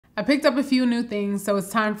I picked up a few new things, so it's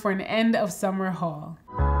time for an end of summer haul.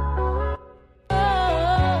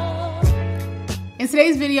 In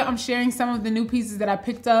today's video, I'm sharing some of the new pieces that I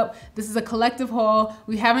picked up. This is a collective haul.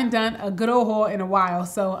 We haven't done a good old haul in a while,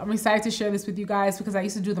 so I'm excited to share this with you guys because I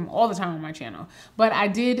used to do them all the time on my channel. But I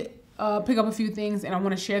did pick up a few things and I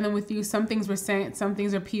want to share them with you. Some things were sent, some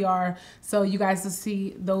things are PR, so you guys will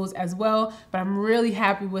see those as well. But I'm really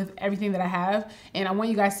happy with everything that I have, and I want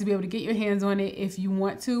you guys to be able to get your hands on it if you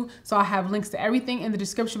want to. So I'll have links to everything in the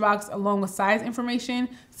description box along with size information.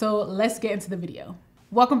 So let's get into the video.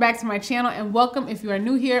 Welcome back to my channel, and welcome if you are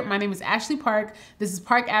new here. My name is Ashley Park. This is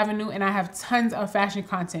Park Avenue, and I have tons of fashion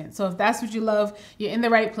content. So if that's what you love, you're in the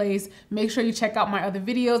right place. Make sure you check out my other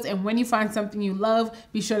videos, and when you find something you love,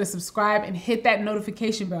 be sure to subscribe and hit that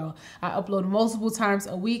notification bell. I upload multiple times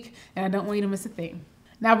a week, and I don't want you to miss a thing.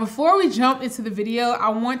 Now, before we jump into the video, I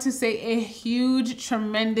want to say a huge,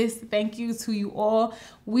 tremendous thank you to you all.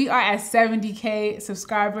 We are at 70K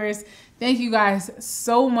subscribers. Thank you guys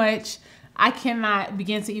so much. I cannot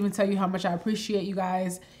begin to even tell you how much I appreciate you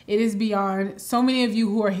guys. It is beyond. So many of you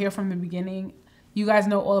who are here from the beginning, you guys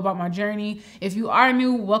know all about my journey. If you are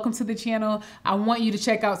new, welcome to the channel. I want you to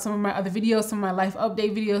check out some of my other videos, some of my life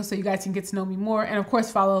update videos, so you guys can get to know me more. And of course,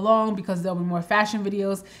 follow along because there'll be more fashion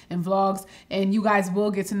videos and vlogs, and you guys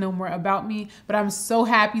will get to know more about me. But I'm so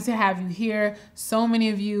happy to have you here. So many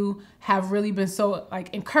of you have really been so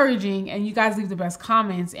encouraging, and you guys leave the best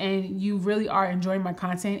comments, and you really are enjoying my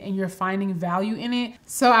content and you're finding value in it.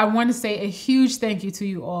 So I want to say a huge thank you to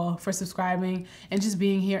you all for subscribing and just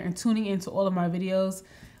being here and tuning into all of my videos.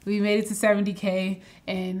 We made it to 70K,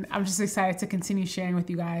 and I'm just excited to continue sharing with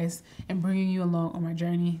you guys and bringing you along on my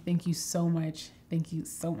journey. Thank you so much. Thank you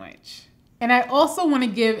so much. And I also want to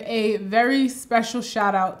give a very special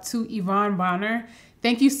shout out to Yvonne Bonner.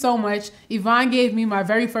 Thank you so much. Yvonne gave me my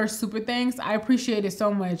very first Super Thanks. I appreciate it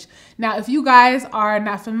so much. Now, if you guys are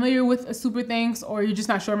not familiar with a Super Thanks, or you're just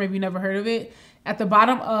not sure, maybe you never heard of it, at the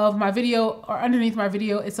bottom of my video or underneath my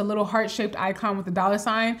video, it's a little heart-shaped icon with a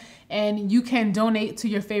 $sign, and you can donate to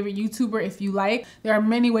your favorite YouTuber if you like. There are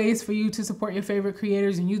many ways for you to support your favorite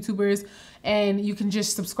creators and YouTubers, and you can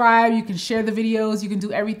just subscribe, you can share the videos, you can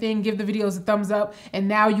do everything, give the videos a thumbs up, and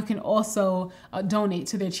now you can also donate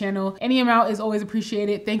to their channel. Any amount is always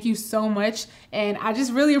appreciated. Thank you so much, and I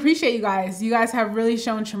just really appreciate you guys. You guys have really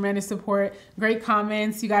shown tremendous support, great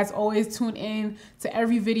comments. You guys always tune in to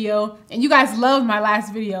every video, and you guys loved my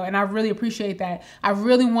last video, and I really appreciate that. I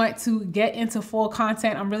really want to get into full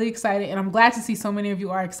content. I'm really excited, and I'm glad to see so many of you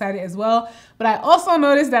are excited as well. But I also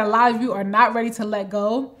noticed that a lot of you are not ready to let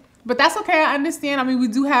go. But that's okay, I understand. I mean, we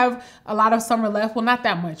do have a lot of summer left. Well, not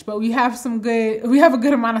that much, but we have a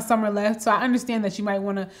good amount of summer left. So I understand that you might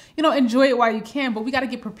want to, enjoy it while you can, but we got to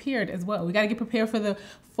get prepared as well. We got to get prepared for the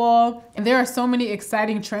fall. And there are so many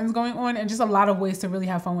exciting trends going on and just a lot of ways to really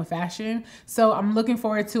have fun with fashion. So I'm looking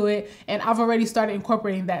forward to it, and I've already started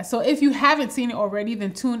incorporating that. So if you haven't seen it already,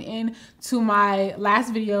 then tune in to my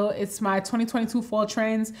last video. It's my 2022 fall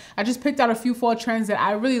trends. I just picked out a few fall trends that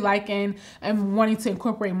I really like and am wanting to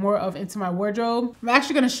incorporate more of into my wardrobe. I'm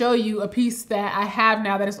actually going to show you a piece that I have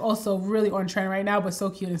now that is also really on trend right now, but so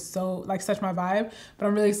cute and so such my vibe, but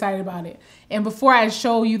I'm really excited about it. And before I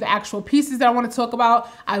show you the actual pieces that I want to talk about,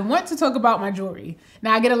 I want to talk about my jewelry.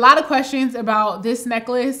 Now, I get a lot of questions about this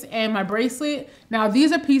necklace and my bracelet. Now,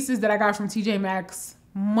 these are pieces that I got from TJ Maxx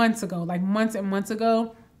months ago, months and months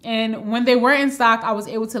ago. And when they were in stock, I was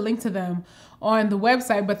able to link to them on the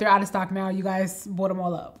website, but they're out of stock now. You guys bought them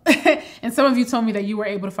all up. And some of you told me that you were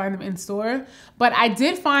able to find them in store, but I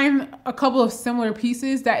did find a couple of similar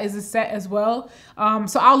pieces that is a set as well.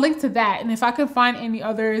 So I'll link to that. And if I can find any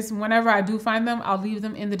others, whenever I do find them, I'll leave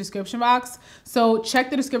them in the description box. So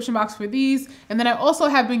check the description box for these. And then I also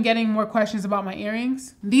have been getting more questions about my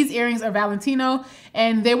earrings. These earrings are Valentino,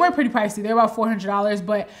 and they were pretty pricey. They're about $400,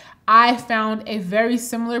 but I found a very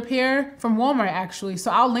similar pair from Walmart actually.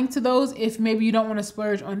 So I'll link to those if maybe you don't want to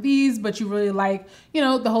splurge on these, but you really like,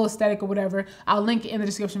 the whole aesthetic or whatever. I'll link it in the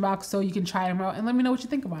description box so you can try them out and let me know what you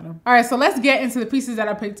think about them. All right, so let's get into the pieces that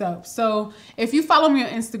I picked up. So if you follow me on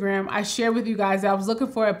Instagram, I shared with you guys that I was looking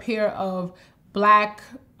for a pair of black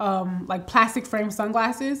plastic frame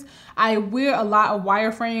sunglasses. I wear a lot of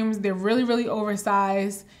wireframes. They're really, really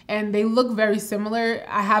oversized and they look very similar.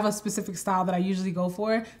 I have a specific style that I usually go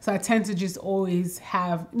for. So I tend to just always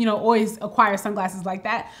have, always acquire sunglasses like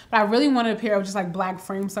that. But I really wanted a pair of just black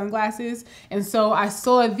frame sunglasses. And so I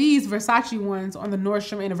saw these Versace ones on the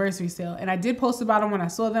Nordstrom anniversary sale. And I did post about them when I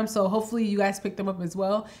saw them. So hopefully you guys picked them up as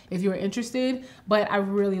well if you were interested. But I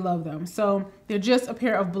really love them. So They're just a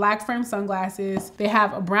pair of black frame sunglasses. They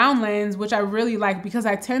have a brown lens, which I really like because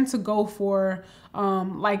I tend to go for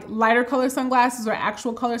like lighter color sunglasses or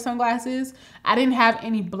actual color sunglasses. I didn't have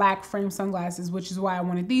any black frame sunglasses, which is why I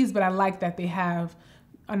wanted these, but I like that they have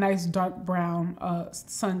a nice dark brown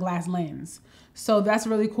sunglass lens. So that's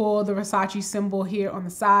really cool. The Versace symbol here on the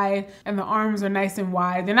side, and the arms are nice and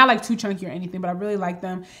wide. They're not like too chunky or anything, but I really like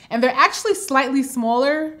them. And they're actually slightly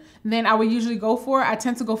smaller than I would usually go for. I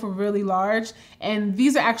tend to go for really large, and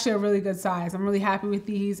these are actually a really good size. I'm really happy with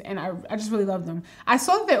these, and I just really love them. I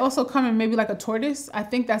saw that they also come in maybe like a tortoise. I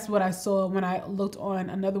think that's what I saw when I looked on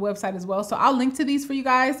another website as well. So I'll link to these for you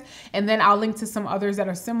guys, and then I'll link to some others that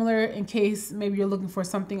are similar in case maybe you're looking for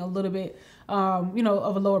something a little bit you know,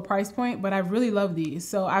 of a lower price point. But I really love these.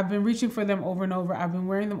 So I've been reaching for them over and over. I've been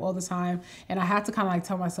wearing them all the time, and I had to kind of like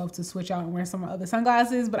tell myself to switch out and wear some other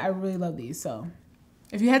sunglasses, but I really love these. So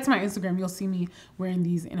if you head to my Instagram, you'll see me wearing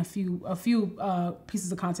these in a few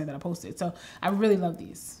pieces of content that I posted. So I really love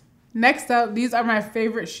these. Next up, these are my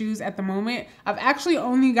favorite shoes at the moment. I've actually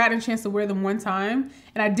only gotten a chance to wear them one time,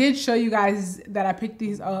 and I did show you guys that I picked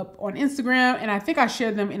these up on Instagram, and I think I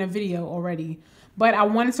shared them in a video already. But I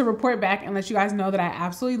wanted to report back and let you guys know that I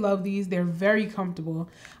absolutely love these. They're very comfortable.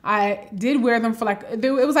 I did wear them for like,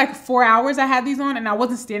 it was like 4 hours I had these on, and I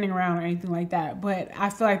wasn't standing around or anything like that. But I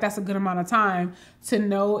feel like that's a good amount of time to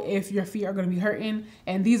know if your feet are gonna be hurting,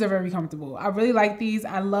 and these are very comfortable. I really like these.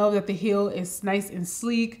 I love that the heel is nice and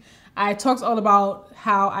sleek. I talked all about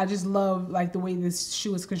how I just love like the way this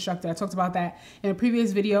shoe is constructed. I talked about that in a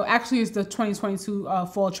previous video. Actually, it's the 2022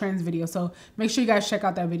 fall trends video. So make sure you guys check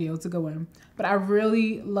out that video. It's a good one. But I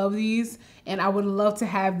really love these, and I would love to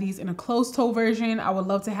have these in a closed toe version. I would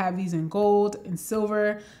love to have these in gold and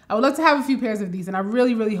silver. I would love to have a few pairs of these, and I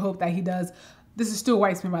really, really hope that he does. This is Stuart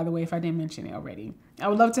Weitzman, by the way, if I didn't mention it already. I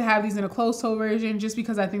would love to have these in a closed toe version just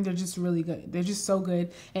because I think they're just really good. They're just so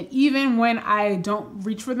good. And even when I don't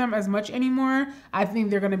reach for them as much anymore, I think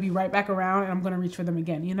they're going to be right back around, and I'm going to reach for them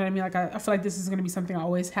again. You know what I mean? Like I feel like this is going to be something I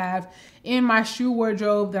always have in my shoe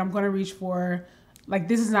wardrobe that I'm going to reach for. Like,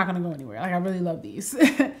 this is not going to go anywhere. Like, I really love these.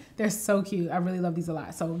 They're so cute. I really love these a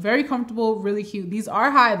lot. So very comfortable, really cute. These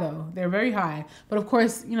are high though. They're very high. But of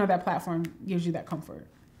course, you know, that platform gives you that comfort.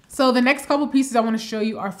 So the next couple pieces I want to show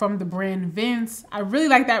you are from the brand Vince. I really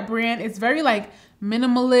like that brand. It's very like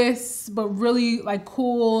minimalist, but really like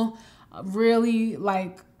cool, really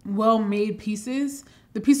like well-made pieces.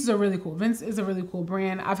 The pieces are really cool. Vince is a really cool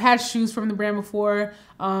brand. I've had shoes from the brand before,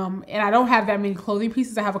 and I don't have that many clothing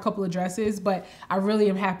pieces. I have a couple of dresses, but I really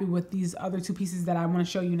am happy with these other two pieces that I want to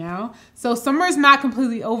show you now. So summer is not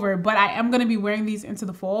completely over, but I am going to be wearing these into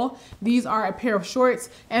the fall. These are a pair of shorts,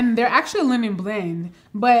 and they're actually a linen blend,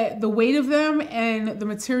 but the weight of them and the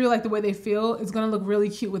material, like the way they feel, is going to look really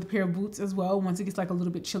cute with a pair of boots as well once it gets like a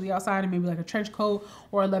little bit chilly outside, and maybe like a trench coat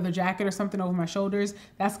or a leather jacket or something over my shoulders.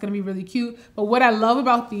 That's going to be really cute. But what I love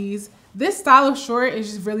about these, this style of short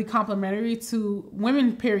is just really complimentary to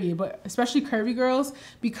women, period, but especially curvy girls,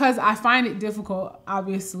 because I find it difficult,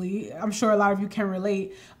 obviously. I'm sure a lot of you can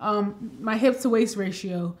relate. My hip to waist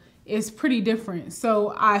ratio is pretty different.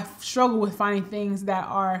 So I struggle with finding things that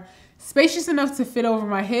are spacious enough to fit over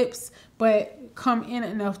my hips, but come in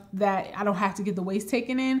enough that I don't have to get the waist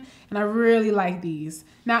taken in. And I really like these.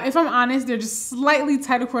 Now, if I'm honest, they're just slightly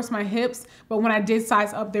tight across my hips, but when I did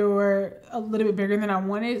size up, they were a little bit bigger than I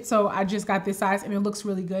wanted. So I just got this size, and it looks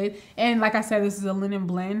really good. And like I said, this is a linen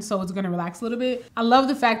blend, so it's gonna relax a little bit. I love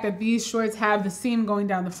the fact that these shorts have the seam going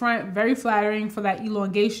down the front, very flattering for that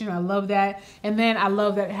elongation. I love that. And then I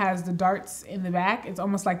love that it has the darts in the back. It's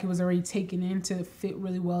almost like it was already taken in to fit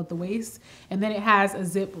really well at the waist. And then it has a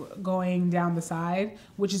zip going down the side,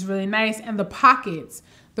 which is really nice. And the pockets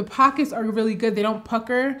are really good. They don't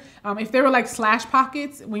pucker. If they were like slash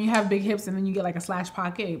pockets, when you have big hips and then you get like a slash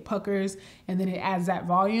pocket, it puckers and then it adds that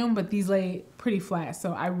volume, but these lay pretty flat.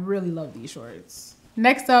 So I really love these shorts.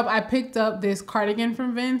 Next up, I picked up this cardigan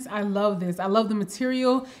from Vince. I love this. I love the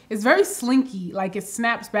material. It's very slinky, like it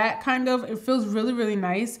snaps back kind of. It feels really, really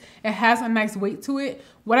nice. It has a nice weight to it.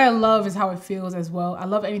 What I love is how it feels as well. I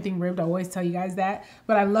love anything ribbed. I always tell you guys that,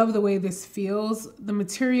 but I love the way this feels. The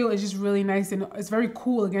material is just really nice, and it's very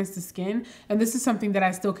cool against the skin. And this is something that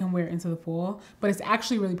I still can wear into the fall, but it's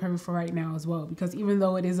actually really perfect for right now as well, because even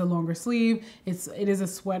though it is a longer sleeve, it is a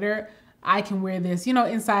sweater, I can wear this, you know,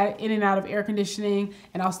 inside, in and out of air conditioning,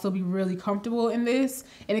 and I'll still be really comfortable in this.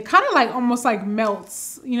 And it kind of like almost like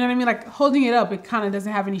melts, you know what I mean? Like holding it up, it kind of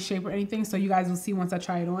doesn't have any shape or anything. So you guys will see once I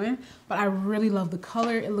try it on, but I really love the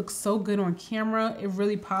color. It looks so good on camera. It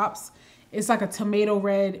really pops. It's like a tomato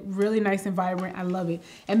red, really nice and vibrant. I love it.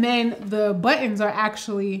 And then the buttons are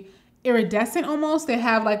actually iridescent almost. They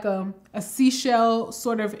have like a seashell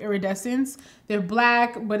sort of iridescence. They're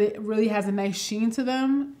black, but it really has a nice sheen to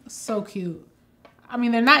them. So cute. I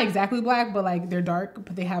mean, they're not exactly black, but like they're dark,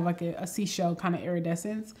 but they have like a seashell kind of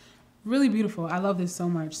iridescence. Really beautiful. I love this so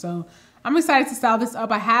much. So I'm excited to style this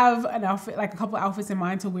up. I have an outfit, like a couple outfits in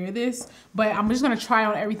mind to wear this, but I'm just gonna try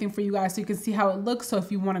on everything for you guys so you can see how it looks. So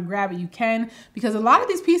if you wanna grab it, you can, because a lot of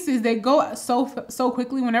these pieces, they go so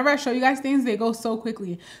quickly. Whenever I show you guys things, they go so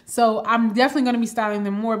quickly. So I'm definitely gonna be styling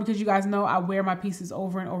them more because you guys know I wear my pieces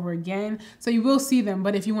over and over again. So you will see them,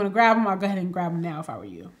 but if you wanna grab them, I'll go ahead and grab them now if I were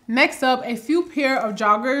you. Next up, a few pair of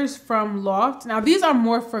joggers from Loft. Now these are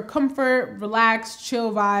more for comfort, relaxed,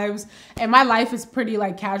 chill vibes. And my life is pretty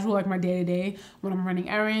like casual, like my day-to-day when I'm running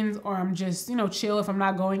errands or I'm just, you know, chill if I'm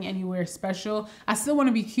not going anywhere special. I still want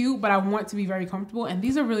to be cute, but I want to be very comfortable. And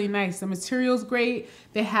these are really nice. The material's great.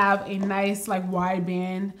 They have a nice like wide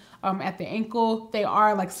band at the ankle. They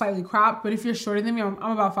are like slightly cropped, but if you're shorter than me, I'm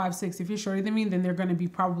about 5'6". If you're shorter than me, then they're going to be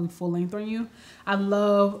probably full length on you. I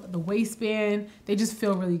love the waistband. They just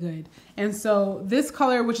feel really good. And so this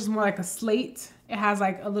color, which is more like a slate, it has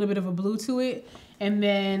like a little bit of a blue to it. And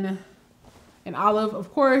then an olive,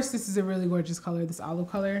 of course, this is a really gorgeous color, this olive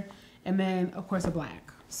color. And then of course a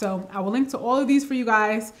black. So I will link to all of these for you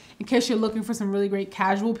guys in case you're looking for some really great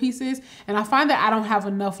casual pieces. And I find that I don't have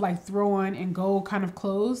enough like throw on and go kind of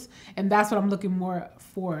clothes. And that's what I'm looking more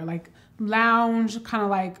for, like lounge, kind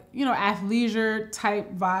of like, you know, athleisure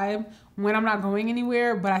type vibe when I'm not going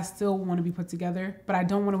anywhere, but I still want to be put together, but I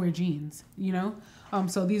don't want to wear jeans, you know?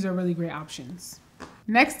 So these are really great options.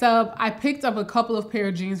 Next up, I picked up a couple of pair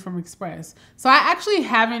of jeans from Express. So I actually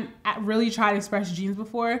haven't really tried Express jeans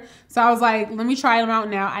before. So I was like, let me try them out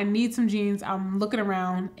now. I need some jeans. I'm looking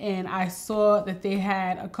around and I saw that they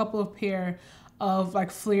had a couple of pair of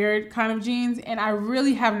like flared kind of jeans. And I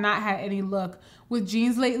really have not had any luck with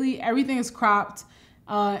jeans lately. Everything is cropped.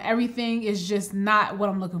 Everything is just not what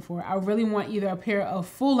I'm looking for. I really want either a pair of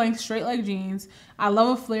full length straight leg jeans. I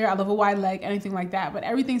love a flare, I love a wide leg, anything like that, but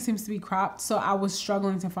everything seems to be cropped. So I was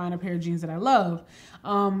struggling to find a pair of jeans that I love.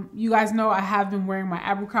 You guys know I have been wearing my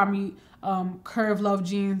Abercrombie Curvy Love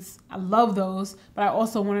Jeans. I love those, but I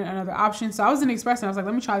also wanted another option. So I was in Express and I was like,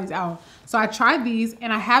 let me try these out. So I tried these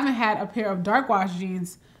and I haven't had a pair of dark wash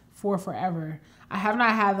jeans for forever. I have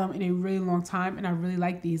not had them in a really long time and I really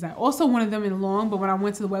like these. I also wanted them in long, but when I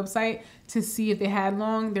went to the website to see if they had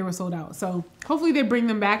long, they were sold out. So hopefully they bring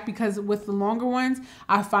them back because with the longer ones,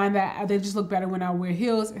 I find that they just look better when I wear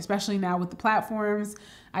heels, especially now with the platforms.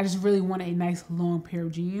 I just really want a nice long pair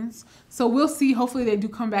of jeans. So we'll see, hopefully they do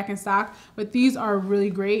come back in stock, but these are really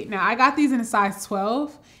great. Now I got these in a size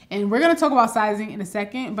 12 and we're gonna talk about sizing in a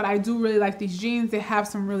second, but I do really like these jeans. They have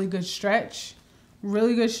some really good stretch.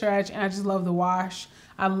 Really good stretch, and I just love the wash.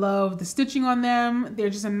 I love the stitching on them.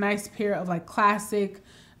 They're just a nice pair of like classic,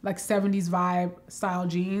 like 70s vibe style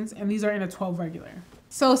jeans, and these are in a 12 regular.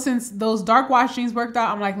 So since those dark wash jeans worked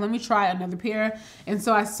out, I'm like, let me try another pair. And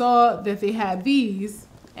so I saw that they had these,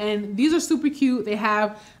 and these are super cute. They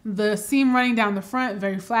have the seam running down the front,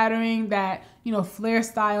 very flattering, that, you know, flare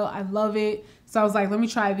style. I love it. So I was like, let me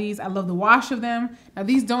try these. I love the wash of them. Now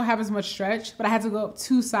these don't have as much stretch, but I had to go up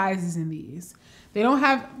 2 sizes in these. They don't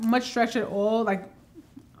have much stretch at all, like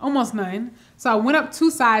almost none. So I went up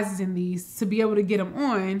 2 sizes in these to be able to get them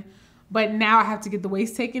on, but now I have to get the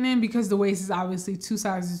waist taken in because the waist is obviously 2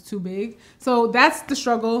 sizes too big. So that's the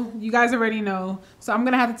struggle. You guys already know. So I'm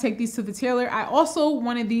gonna have to take these to the tailor. I also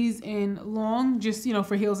wanted these in long, just, you know,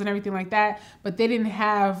 for heels and everything like that, but they didn't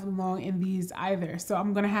have long in these either. So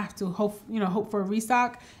I'm gonna have to hope for a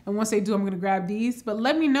restock. And once they do, I'm gonna grab these. But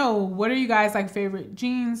let me know, what are you guys like favorite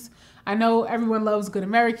jeans? I know everyone loves Good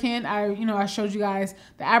American. I showed you guys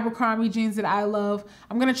the Abercrombie jeans that I love.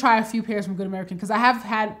 I'm gonna try a few pairs from Good American because I have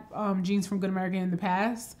had jeans from Good American in the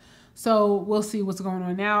past. So we'll see what's going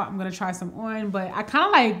on now. I'm gonna try some on, but I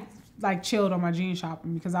kind of like chilled on my jean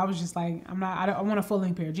shopping because I was just like, I want a full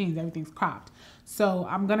length pair of jeans. Everything's cropped. So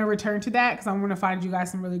I'm gonna return to that because I'm gonna find you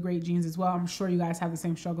guys some really great jeans as well. I'm sure you guys have the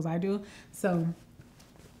same struggles I do. So,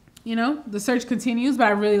 you know, the search continues, but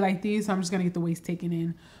I really like these. So I'm just gonna get the waist taken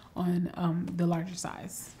in on the larger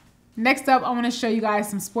size. Next up, I want to show you guys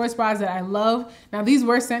some sports bras that I love. Now, these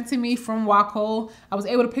were sent to me from Wacoal. I was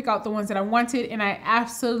able to pick out the ones that I wanted, and I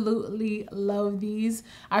absolutely love these.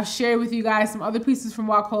 I've shared with you guys some other pieces from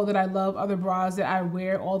Wacoal that I love, other bras that I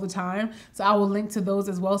wear all the time. So I will link to those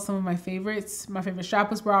as well, some of my favorites, my favorite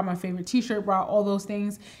strapless bra, my favorite t-shirt bra, all those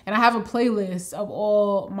things. And I have a playlist of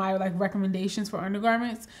all my like recommendations for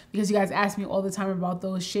undergarments because you guys ask me all the time about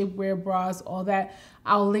those shapewear bras, all that.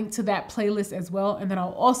 I'll link to that playlist as well. And then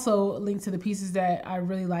I'll also also link to the pieces that I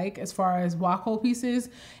really like as far as walk hole pieces.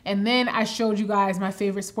 And then I showed you guys my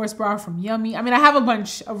favorite sports bra from Yummy. I mean, I have a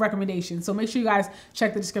bunch of recommendations, so make sure you guys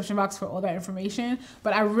check the description box for all that information.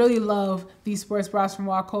 But I really love these sports bras from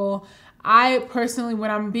Walk Hole. I personally,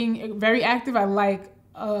 when I'm being very active, I like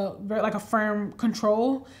a firm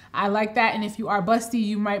control. I like that, and if you are busty,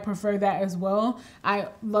 you might prefer that as well. I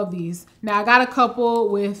love these. Now I got a couple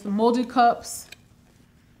with molded cups,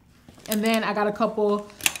 and then I got a couple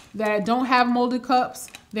that don't have molded cups.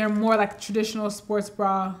 They're more like traditional sports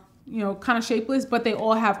bra, you know, kind of shapeless, but they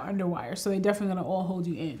all have underwire, so they're definitely gonna all hold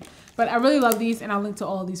you in. But I really love these, and I'll link to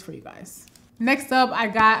all of these for you guys. Next up, I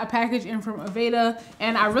got a package in from Aveda,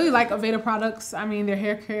 and I really like Aveda products. I mean, their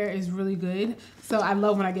hair care is really good, so I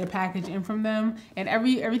love when I get a package in from them. And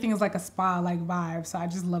everything is like a spa-like vibe, so I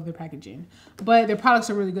just love their packaging. But their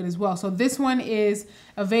products are really good as well. So this one is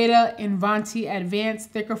Aveda Invanti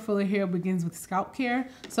Advanced Thicker Fuller Hair Begins with Scalp Care.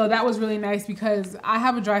 So that was really nice because I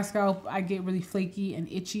have a dry scalp. I get really flaky and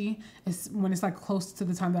itchy when it's like close to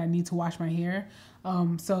the time that I need to wash my hair.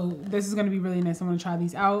 So this is going to be really nice. I'm going to try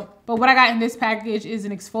these out. But what I got in this package is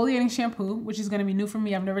an exfoliating shampoo, which is going to be new for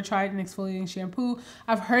me. I've never tried an exfoliating shampoo.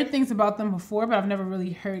 I've heard things about them before, but I've never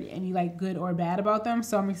really heard any like good or bad about them.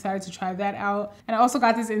 So I'm excited to try that out. And I also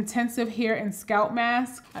got this intensive hair and scalp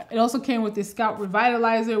mask. It also came with this scalp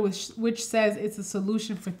revitalizer, which says it's a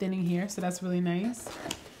solution for thinning hair. So that's really nice.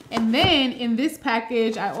 And then in this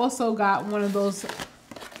package, I also got one of those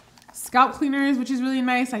scalp cleaners, which is really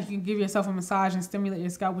nice. Like you can give yourself a massage and stimulate your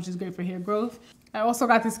scalp, which is great for hair growth. I also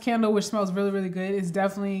got this candle, which smells really, really good. It's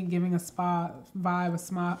definitely giving a spa vibe,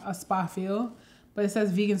 a spa feel. But it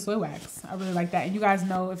says vegan soy wax. I really like that. And you guys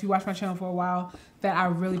know, if you watch my channel for a while, that I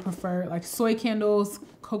really prefer like soy candles,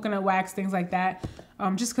 coconut wax, things like that.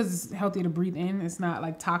 Just because it's healthy to breathe in. It's not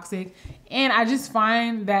like toxic. And I just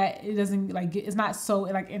find that it doesn't like, it's not so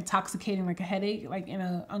like intoxicating like a headache, like in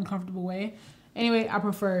an uncomfortable way. Anyway, I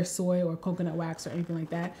prefer soy or coconut wax or anything like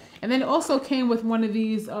that. And then it also came with one of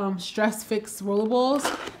these Stress Fix rollerballs,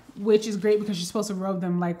 which is great because you're supposed to rub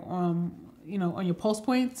them like you know, on your pulse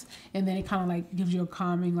points, and then it kind of like gives you a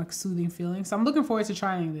calming, like soothing feeling. So I'm looking forward to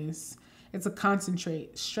trying this. It's a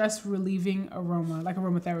concentrate, stress relieving aroma, like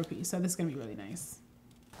aromatherapy. So this is gonna be really nice.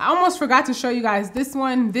 I almost forgot to show you guys this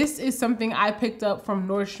one. This is something I picked up from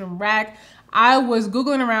Nordstrom Rack. I was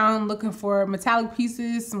Googling around looking for metallic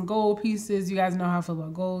pieces, some gold pieces. You guys know how I feel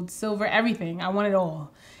about gold, silver, everything. I want it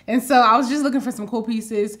all. And so I was just looking for some cool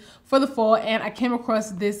pieces for the fall, and I came across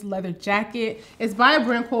this leather jacket. It's by a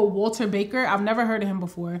brand called Walter Baker. I've never heard of him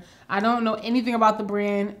before. I don't know anything about the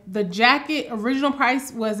brand. The jacket original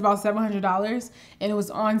price was about $700, and it was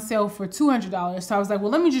on sale for $200. So I was like, well,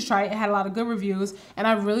 let me just try it. It had a lot of good reviews, and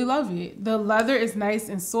I really love it. The leather is nice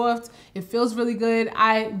and soft. It feels really good.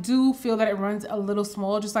 I do feel that it runs a little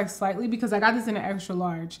small, just like slightly, because I got this in an extra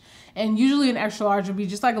large. And usually an extra large would be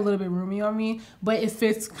just like a little bit roomy on me, but it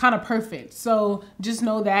fits kind of perfect. So just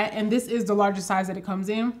know that. And this is the largest size that it comes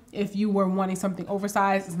in. If you were wanting something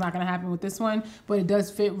oversized, it's not gonna happen with this one, but it does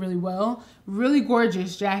fit really well. Really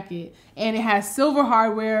gorgeous jacket. And it has silver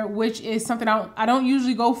hardware, which is something I don't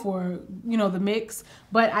usually go for, you know, the mix,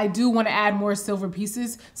 but I do want to add more silver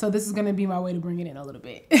pieces. So this is gonna be my way to bring it in a little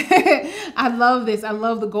bit. I love this. I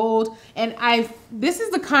love the gold. And this is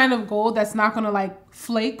the kind of gold that's not gonna like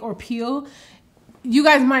flake or peel. You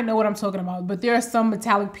guys might know what I'm talking about, but there are some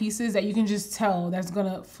metallic pieces that you can just tell that's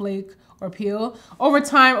gonna flake or peel. Over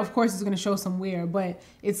time, of course, it's gonna show some wear, but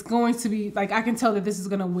it's going to be, like, I can tell that this is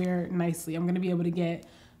gonna wear nicely. I'm gonna be able to get,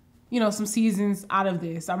 you know, some seasons out of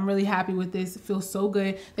this. I'm really happy with this. It feels so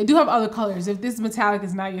good. They do have other colors. If this metallic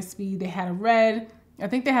is not your speed, they had a red. I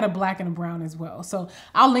think they had a black and a brown as well. So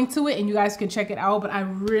I'll link to it and you guys can check it out, but I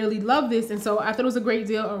really love this. And so I thought it was a great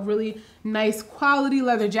deal, a really nice quality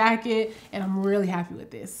leather jacket, and I'm really happy with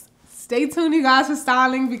this. Stay tuned, you guys, for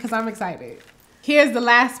styling because I'm excited. Here's the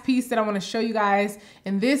last piece that I want to show you guys,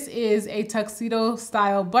 and this is a tuxedo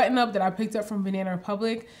style button up that I picked up from Banana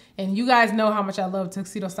Republic. And you guys know how much I love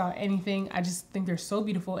tuxedo style anything. I just think they're so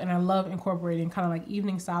beautiful, and I love incorporating kind of like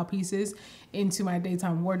evening style pieces into my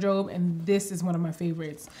daytime wardrobe, and this is one of my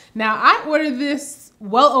favorites. Now, I ordered this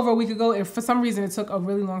well over a week ago, and for some reason it took a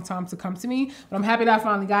really long time to come to me, but I'm happy that I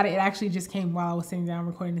finally got it. It actually just came while I was sitting down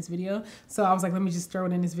recording this video, so I was like, let me just throw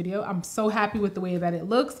it in this video. I'm so happy with the way that it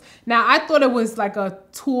looks. Now, I thought it was like a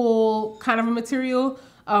tulle kind of a material,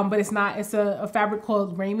 but it's not. It's a fabric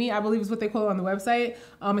called Ramy, I believe is what they call it on the website.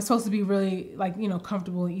 It's supposed to be really like, you know,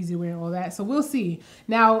 comfortable and easy to wear and all that. So we'll see.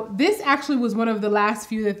 Now, this actually was one of the last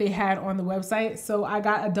few that they had on the website. So I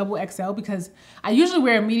got a double XL because I usually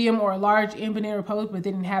wear a medium or a large in Banana Republic, but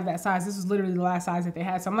they didn't have that size. This was literally the last size that they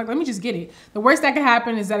had. So I'm like, let me just get it. The worst that could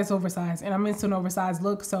happen is that it's oversized, and I'm into an oversized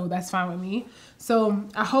look, so that's fine with me. So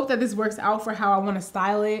I hope that this works out for how I want to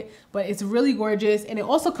style it, but it's really gorgeous. And it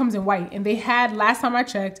also comes in white, and they had, last time I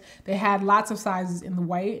checked, they had lots of sizes in the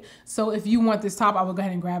white. So if you want this top, I would go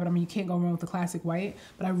ahead and grab it. I mean, you can't go wrong with the classic white,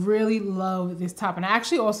 but I really love this top. And I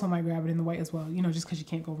actually also might grab it in the white as well, you know, just because you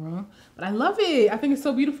can't go wrong. But I love it. I think it's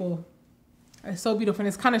so beautiful. It's so beautiful, and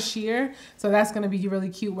it's kind of sheer, so that's going to be really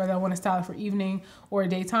cute whether I want to style it for evening or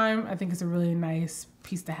daytime. I think it's a really nice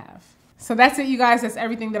piece to have. So that's it, you guys. That's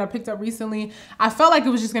everything that I picked up recently. I felt like it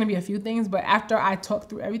was just going to be a few things, but after I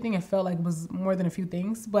talked through everything, it felt like it was more than a few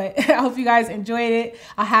things. But I hope you guys enjoyed it.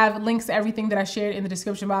 I have links to everything that I shared in the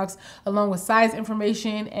description box, along with size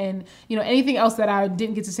information, and you know, anything else that I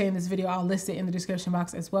didn't get to say in this video, I'll list it in the description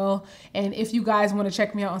box as well. And if you guys want to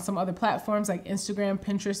check me out on some other platforms like Instagram,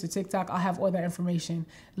 Pinterest, or TikTok, I'll have all that information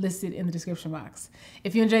listed in the description box.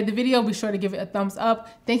 If you enjoyed the video, be sure to give it a thumbs up.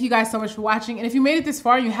 Thank you guys so much for watching. And if you made it this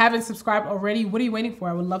far and you haven't subscribed already, what are you waiting for?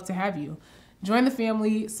 I would love to have you. Join the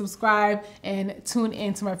family, subscribe, and tune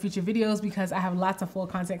in to my future videos because I have lots of full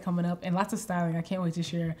content coming up and lots of styling. I can't wait to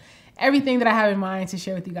share everything that I have in mind to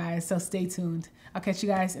share with you guys, so stay tuned. I'll catch you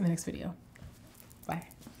guys in the next video. Bye.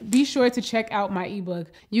 Be sure to check out my ebook.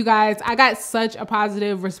 You guys, I got such a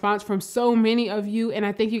positive response from so many of you, and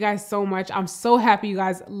I thank you guys so much. I'm so happy you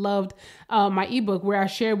guys loved my ebook, where I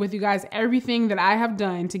shared with you guys everything that I have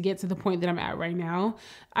done to get to the point that I'm at right now.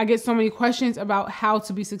 I get so many questions about how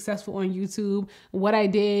to be successful on YouTube, what I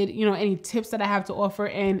did, you know, any tips that I have to offer,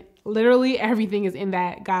 and literally everything is in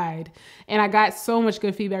that guide. And I got so much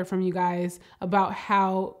good feedback from you guys about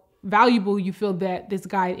how valuable you feel that this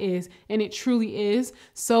guide is, and it truly is.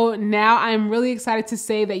 So now I'm really excited to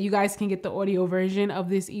say that you guys can get the audio version of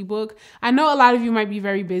this ebook. I know a lot of you might be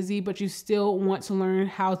very busy, but you still want to learn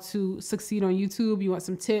how to succeed on YouTube. You want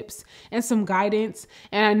some tips and some guidance.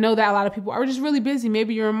 And I know that a lot of people are just really busy.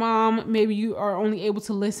 Maybe you're a mom, maybe you are only able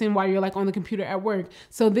to listen while you're like on the computer at work.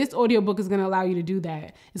 So this audiobook is going to allow you to do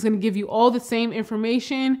that. It's going to give you all the same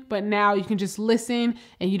information, but now you can just listen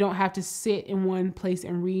and you don't have to sit in one place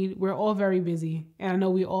and read. We're all very busy, and I know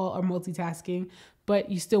we all are multitasking,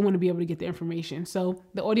 but you still want to be able to get the information. So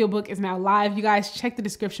the audiobook is now live. You guys check the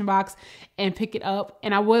description box and pick it up.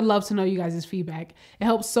 And I would love to know you guys' feedback. It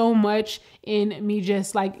helps so much in me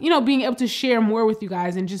just like, you know, being able to share more with you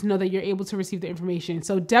guys and just know that you're able to receive the information.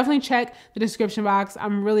 So definitely check the description box.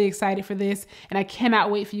 I'm really excited for this, and I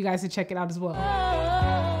cannot wait for you guys to check it out as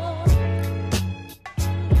well.